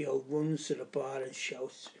 Geo runs to the bar and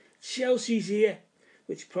shouts, "Chelsea's here!"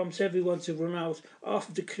 which prompts everyone to run out. Half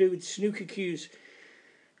of the crew with snooker cues.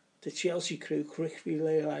 The Chelsea crew quickly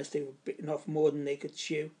realised they were bitten off more than they could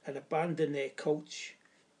chew and abandoned their coach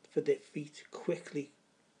for defeat quickly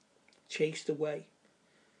chased away.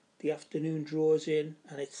 The afternoon draws in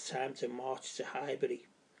and it's time to march to Highbury.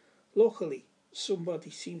 Luckily, somebody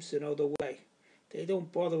seems to know the way. They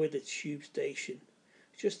don't bother with the tube station.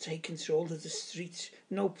 Just take control of the streets,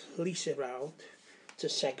 no police around to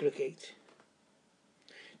segregate.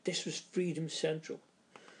 This was Freedom Central.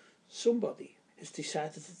 Somebody has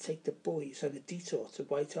decided to take the boys on a detour to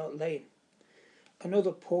White Hart Lane,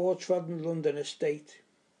 another poor trodden London estate.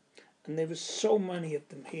 And there were so many of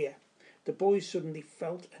them here. The boys suddenly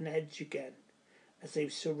felt an edge again, as they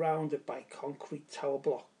were surrounded by concrete tower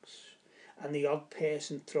blocks, and the odd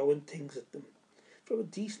person throwing things at them from a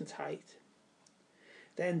decent height.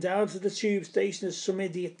 Then down to the tube station as some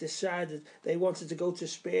idiot decided they wanted to go to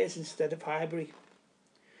Spears instead of Highbury.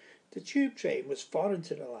 The tube train was foreign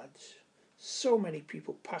to the lads. So many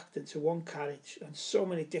people packed into one carriage, and so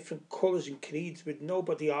many different colours and creeds, with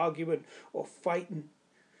nobody arguing or fighting,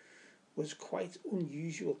 was quite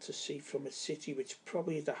unusual to see from a city which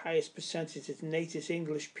probably had the highest percentage of native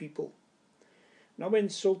English people. No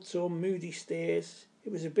insults or moody stares.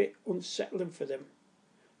 It was a bit unsettling for them.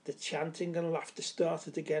 The chanting and laughter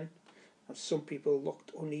started again, and some people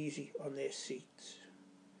looked uneasy on their seats.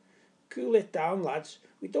 "Cool it down, lads.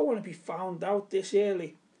 We don't want to be found out this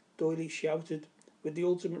early," Doyley shouted. With the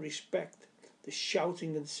ultimate respect, the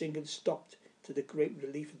shouting and singing stopped, to the great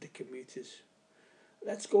relief of the commuters.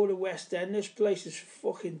 "Let's go to West End. This place is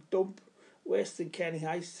fucking dump. Western Kenny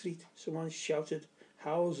High Street," someone shouted.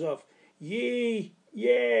 Howls of "Yee!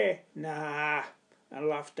 Yeah! Nah!" and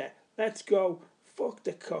laughter. "Let's go. Fuck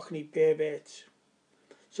the Cockney perverts."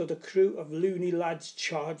 So the crew of loony lads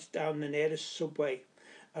charged down the nearest subway,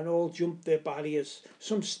 and all jumped their barriers.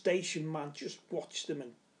 Some station man just watched them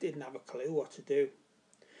and didn't have a clue what to do.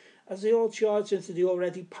 As they all charged into the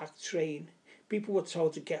already packed train, people were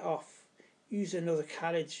told to get off, use another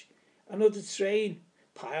carriage, another train.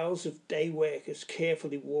 Piles of day workers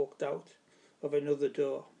carefully walked out of another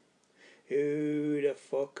door. "Who the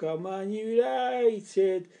fuck am I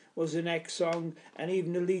United?" was the next song, and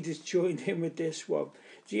even the leaders joined in with this one.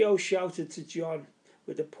 Gio shouted to John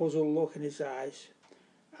with a puzzled look in his eyes.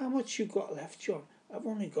 "How much you got left, John? I've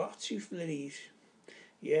only got 2 flitties."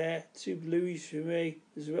 "Yeah, 2 blueies for me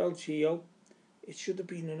as well, Gio." "It should have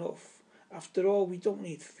been enough. After all, we don't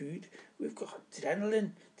need food. We've got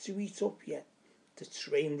adrenaline to eat up yet." The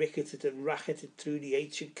train ricketed and racketed through the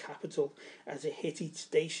ancient capital. As it hit each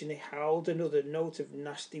station, it howled another note of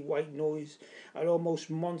nasty white noise, an almost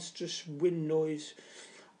monstrous wind noise,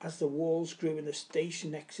 as the walls grew and the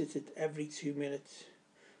station exited every 2 minutes.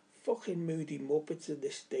 "Fucking moody muppets at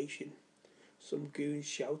this station," some goons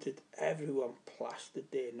shouted. Everyone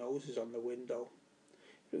plastered their noses on the window.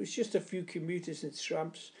 It was just a few commuters and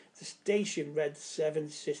tramps. The station read Seven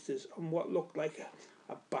Sisters on what looked like a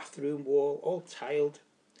bathroom wall, all tiled.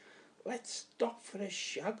 "Let's stop for a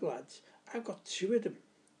shag, lads. I've got 2 of them,"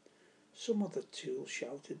 some other tool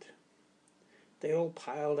shouted. They all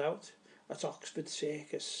piled out at Oxford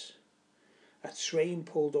Circus. A train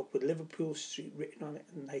pulled up with Liverpool Street written on it,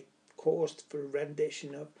 and they paused for a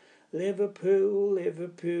rendition of "Liverpool,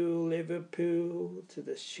 Liverpool, Liverpool" to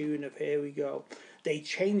the tune of "Here We Go." They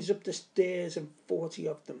changed up the stairs, and 40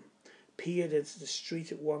 of them peered into the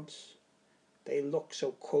street at once. They looked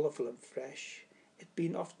so colourful and fresh. It'd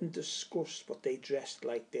been often discussed what they dressed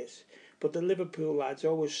like this, but the Liverpool lads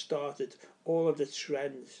always started all of the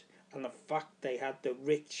trends, and the fact they had the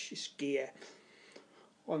richest gear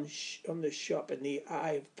on the shop in the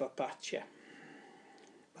eye of Babacha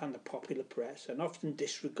and the popular press, and often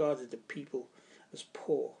disregarded the people as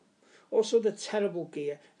poor. Also, the terrible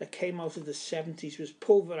gear that came out of the 70s was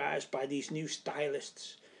pulverised by these new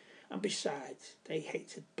stylists. And besides, they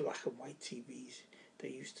hated black and white TVs they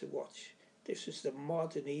used to watch. This was the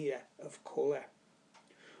modern era of colour.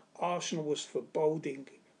 Arsenal was foreboding,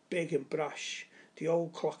 big and brash. The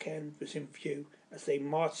old clock end was in view as they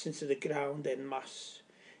marched into the ground en masse.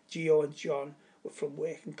 Gio and John were from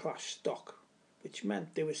working class stock, which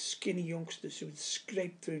meant they were skinny youngsters who had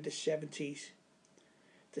scraped through the 70s.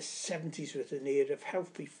 The 70s was an era of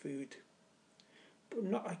healthy food, but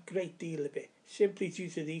not a great deal of it, simply due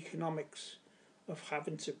to the economics of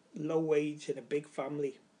having a low wage and a big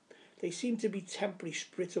family. They seemed to be temporarily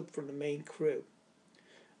split up from the main crew,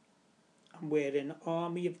 and were an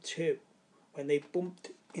army of 2 when they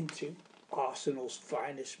bumped into Arsenal's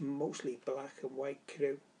finest, mostly black and white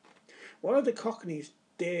crew. One of the Cockneys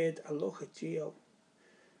dared a look at Gio.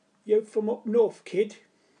 "You from up north, kid?"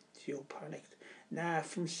 Gio panicked. "Nah,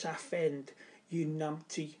 from Southend, you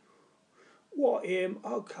numpty." "What,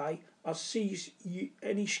 okay, I'll see you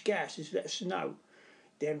any scarces, let us know.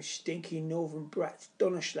 Them stinky northern brats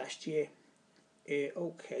done us last year."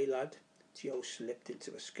 OK, lad. Joe slipped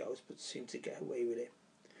into a scout but seemed to get away with it.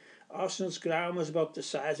 Arsenal's ground was about the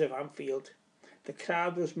size of Anfield. The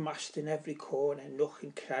crowd was massed in every corner, nook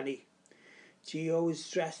and cranny. Gio was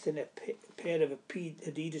dressed in a pair of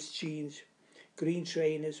Adidas jeans, green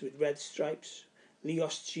trainers with red stripes,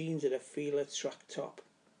 Leos jeans and a Fila track top.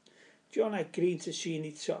 John had green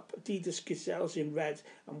Tashini top, Adidas Gazelles in red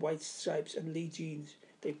and white stripes, and Lee jeans.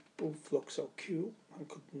 They both looked so cool and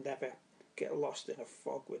could never get lost in a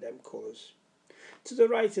fog with them colours. To the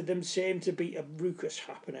right of them seemed to be a ruckus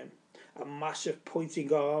happening, a massive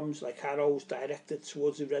pointing arms like arrows directed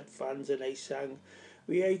towards the red fans, and they sang,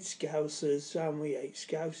 "We hate Scousers and we hate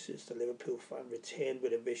Scousers." The Liverpool fan returned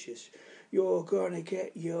with a vicious, "You're gonna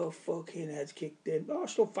get your fucking head kicked in."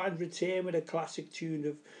 Arsenal fans returned with a classic tune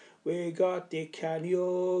of, "We got the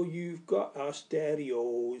Canio, you've got our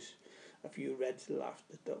stereos." A few Reds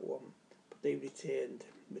laughed at that one, but they returned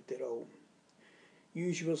with their own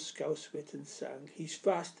usual Scouse wit and sang, "He's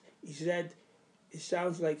fast, he's red, it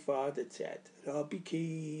sounds like Father Ted. I'll be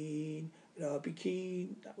keen, I'll be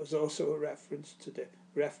keen." That was also a reference to the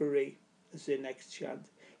referee as the next chant.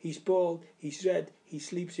 "He's bald, he's red, he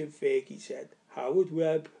sleeps in fake," he said. "Howard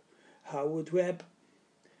Webb, Howard Webb."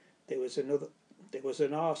 There was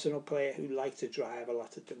an Arsenal player who liked to drive a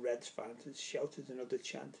lot at the Reds fans and shouted another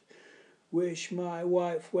chant. "Wish my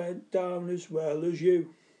wife went down as well as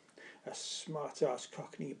you." A smart-ass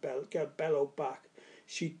Cockney bellowed back,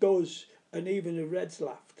 "She does," and even the Reds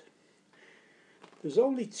laughed. "There's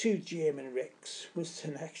only two German Ricks," was the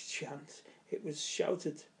next chant. It was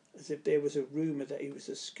shouted as if there was a rumour that he was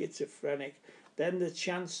a schizophrenic. Then the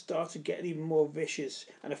chants started getting even more vicious,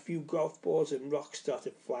 and a few golf balls and rocks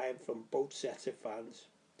started flying from both sets of fans.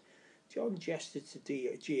 John gestured to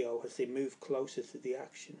Gio as they moved closer to the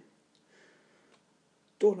action.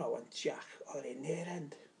 "Dunno and Jack are in their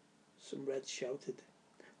end," some Reds shouted.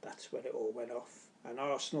 That's when it all went off, and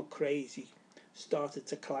Arsenal crazy started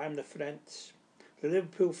to climb the fence. The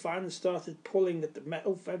Liverpool fans started pulling at the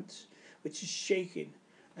metal fence, which is shaking,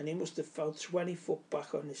 and he must have fell 20 foot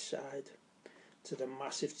back on his side, to the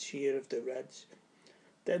massive cheer of the Reds.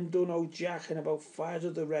 Then Dunno, Jack and about 5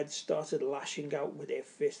 of the Reds started lashing out with their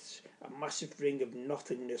fists. A massive ring of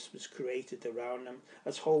nothingness was created around them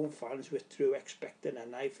as home fans withdrew, expecting a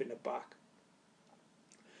knife in the back.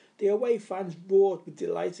 The away fans roared with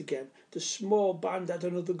delight again. The small band had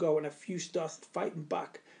another go and a few started fighting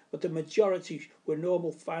back, but the majority were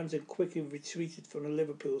normal fans and quickly retreated from the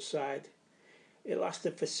Liverpool side. It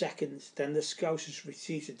lasted for seconds, then the Scousers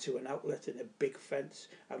retreated to an outlet in a big fence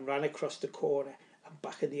and ran across the corner and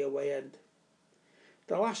back in the away end.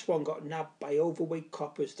 The last one got nabbed by overweight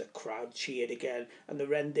coppers. The crowd cheered again, and the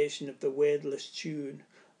rendition of the wordless tune,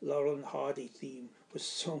 Laurel and Hardy theme, was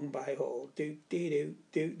sung by all. Do-dee-doo,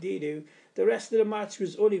 do-dee-doo. The rest of the match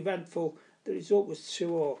was uneventful. The result was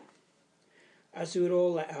 2-2. As they were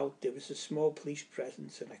all let out, there was a small police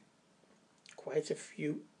presence, and quite a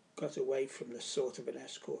few got away from the sort of an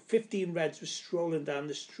escort. 15 Reds were strolling down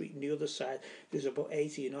the street, and the other side there was about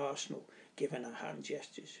 80 in Arsenal, giving her hand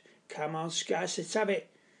gestures. "Come on, Scouse, let's have it,"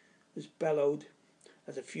 was bellowed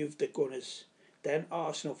as a few of the gunners. Then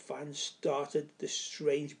Arsenal fans started the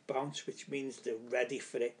strange bounce, which means they're ready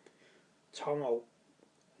for it. Tomo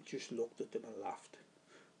just looked at them and laughed.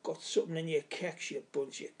 "Got something in your kecks, you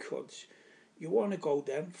bunch of cunts. You want to go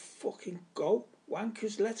then? Fucking go.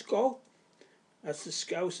 Wankers, let's go." As the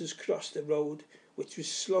Scousers crossed the road, which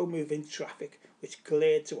was slow-moving traffic, which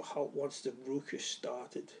glared to a halt once the ruckus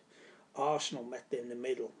started, Arsenal met in the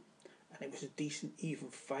middle, and it was a decent even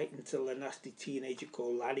fight until the nasty teenager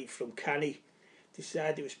called Larry from Canny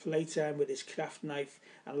decided it was playtime with his craft knife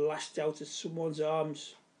and lashed out at someone's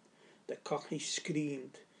arms. The Cockney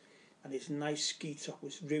screamed, and his nice ski top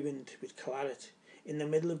was ruined with claret. In the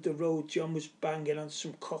middle of the road, John was banging on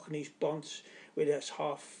some Cockney's bonds with his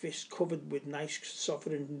half fist covered with nice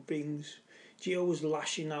sovereign rings. Gio was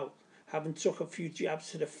lashing out, having took a few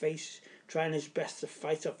jabs to the face, trying his best to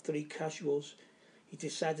fight off 3 casuals. He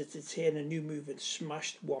decided to turn a new move and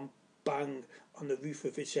smashed one bang on the roof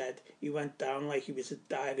of his head. He went down like he was a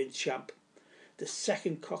diving champ. The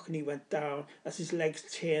second Cockney went down as his legs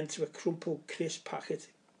turned to a crumpled crisp packet.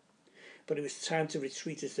 But it was time to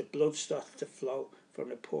retreat as the blood started to flow from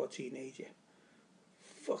the poor teenager.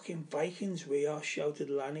 "Fucking Vikings we are," shouted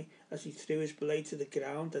Lanny as he threw his blade to the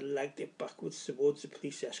ground and legged it backwards towards the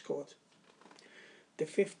police escort. The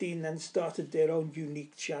 15 then started their own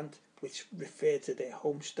unique chant, which referred to their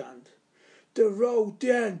homestand. "The road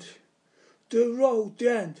end! The road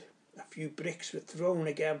end!" A few bricks were thrown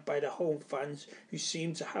again by the home fans, who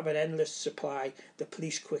seemed to have an endless supply. The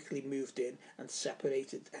police quickly moved in and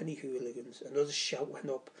separated any hooligans. Another shout went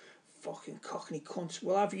up, "Fucking Cockney cunts,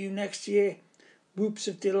 we'll have you next year." Whoops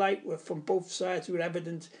of delight were from both sides were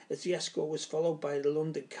evident as the escort was followed by the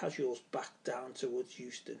London casuals back down towards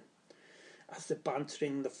Euston. As the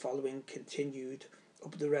bantering the following continued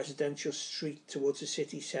up the residential street towards the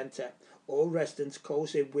city centre, all residents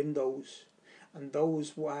closed their windows, and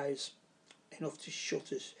those wise enough to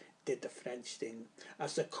shutters did the French thing.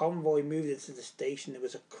 As the convoy moved into the station, there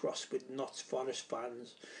was a cross with Notts Forest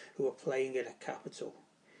fans who were playing at a capital.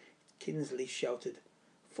 Kingsley shouted,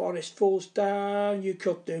 "Forest falls down, you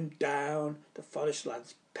cut them down." The Forest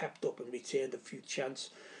lads pepped up and returned a few chants.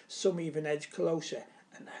 Some even edged closer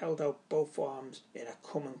and held out both arms in a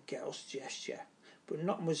come and get us gesture. But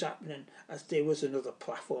nothing was happening, as there was another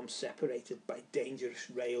platform separated by dangerous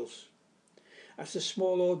rails. As the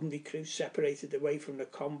small ordinary crew separated away from the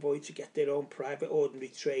convoy to get their own private ordinary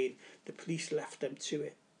train, the police left them to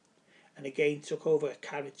it, and again took over a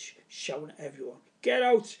carriage, shouting at everyone, "Get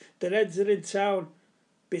out! The Reds are in town!"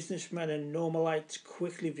 Businessmen and normalites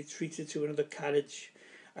quickly retreated to another carriage.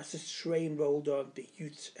 As the train rolled on, the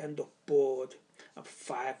youths ended up bored, and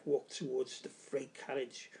 5 walked towards the freight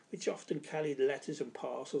carriage, which often carried letters and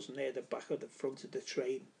parcels near the back of the front of the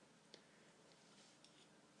train.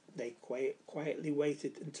 They quietly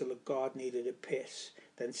waited until a guard needed a piss,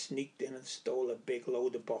 then sneaked in and stole a big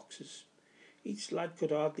load of boxes. Each lad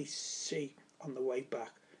could hardly see on the way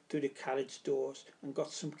back through the carriage doors and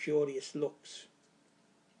got some curious looks.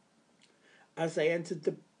 As they entered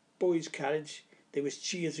the boys' carriage, there was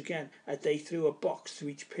cheers again as they threw a box to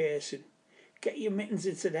each person. "Get your mittens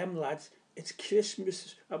into them, lads. It's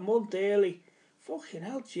Christmas, a month early." "Fucking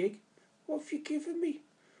hell, Jig. What have you given me?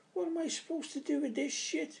 What am I supposed to do with this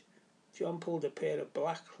shit?" John pulled a pair of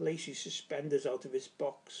black lacy suspenders out of his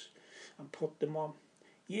box and put them on.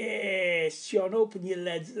 "Yes, John, open your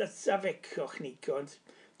legs. Let's have it, Cockney cunt."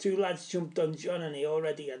 2 lads jumped on John and they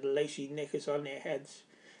already had lacy knickers on their heads.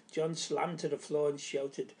 John slammed to the floor and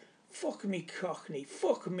shouted, "Fuck me, Cockney,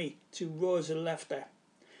 fuck me," to roars of laughter.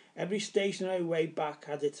 Every stationary way back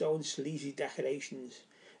had its own sleazy decorations.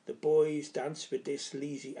 The boys danced with their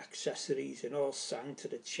sleazy accessories and all sang to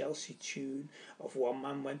the Chelsea tune of "One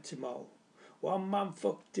Man Went to Mow." One man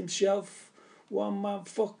fucked himself, one man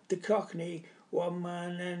fucked the Cockney, one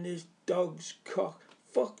man and his dog's cock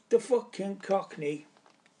fucked the fucking Cockney.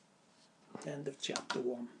 End of chapter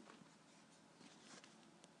 1.